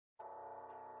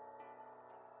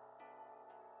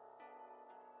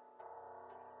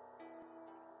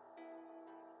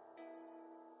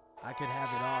I could have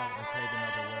it all and crave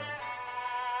another world.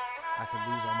 I could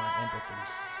lose all my empathy.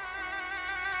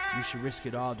 You should risk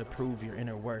it all to prove your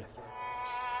inner worth.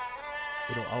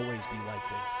 It'll always be like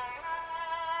this.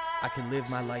 I can live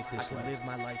my life this way.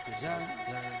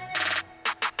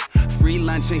 Free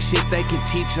lunch ain't shit they can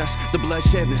teach us. The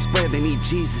bloodshed and spread, they need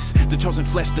Jesus. The chosen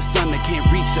flesh, the sun that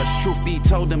can't reach us. Truth be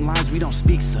told, them lies, we don't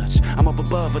speak such. I'm up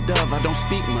above a dove, I don't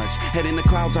speak much. Head in the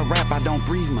clouds, I rap, I don't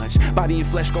breathe much. Body and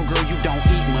flesh go, girl, you don't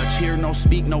eat much. Hear no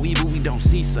speak, no evil, we don't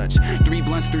see such. 3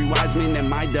 blunts, 3 wise men in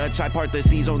my Dutch. I part the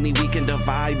seas, only we can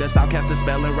divide us. I'll cast a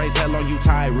spell and raise hell on you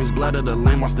tyrants. Blood of the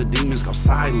lamb, watch the demons go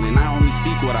silent. I only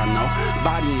speak what I know,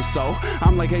 body and soul.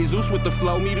 I'm like HeyZeus with the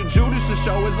flow. Me to Judas to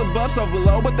show is above, so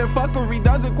below. But their fuckery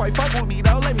doesn't quite fuck with me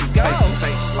though, let me go. Face to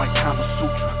face like Kama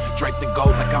Sutra, draped in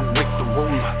gold like I'm Rick the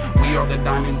ruler. We are the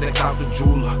diamonds that's out the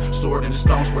jeweler. Sword in the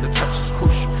stones where the touch is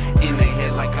crucial. In their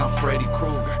head like I'm Freddy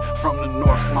Krueger. From the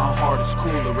north my heart is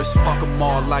cooler. It's fuck 'em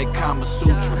all like Kama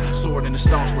Sutra. Sword in the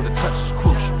stones where the touch is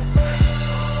crucial.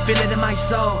 Feel it in my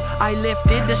soul, I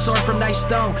lifted the sword from thy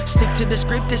stone. Stick to the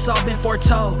script, it's all been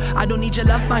foretold. I don't need your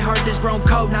love, my heart is grown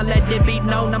cold. Now let it be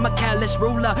known, I'm a callous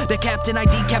ruler. The captain, I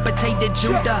decapitated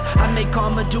Judah. I make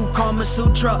Kama do Kama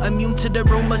Sutra. Immune to the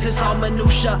rumors, it's all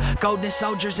minutia. Golden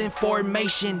soldiers in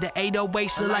formation. The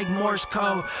 808s are like Morse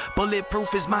code.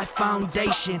 Bulletproof is my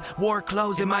foundation. War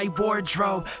clothes in my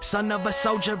wardrobe. Son of a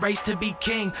soldier, raised to be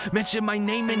king. Mention my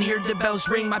name and hear the bells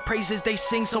ring. My praises they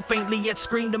sing so faintly yet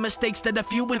scream. The mistakes that a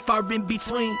few and far in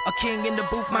between. A king in the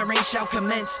booth, my reign shall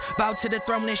commence. Bow to the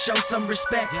throne and show some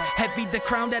respect. Heavy the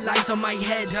crown that lies on my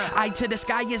head. Eye to the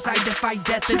sky as I defy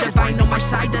death. The divine on my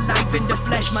side, alive in the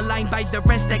flesh. Maligned by the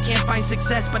rest that can't find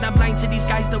success. But I'm blind to these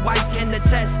guys, the wise can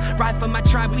attest. Ride for my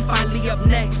tribe, we finally up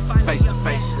next. Face to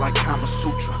face like Kama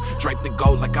Sutra, draped in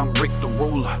gold like I'm Rick the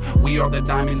ruler. We are the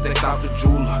diamonds that's out the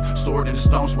jeweler. Sword in the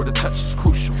stones where the touch is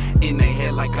crucial. In their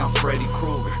head like I'm Freddy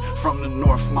Krueger. From the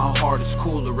north my heart is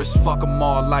cooler. It's fuck 'em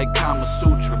all like Kama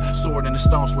Sutra. Sword in the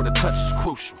stones where the touch is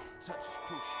crucial.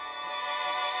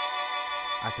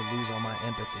 I could lose all my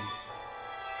empathy.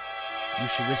 You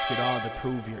should risk it all to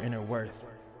prove your inner worth.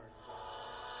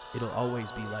 It'll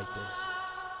always be like this.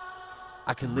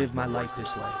 I can live my life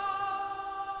this way.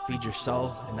 Feed your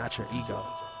soul and not your ego.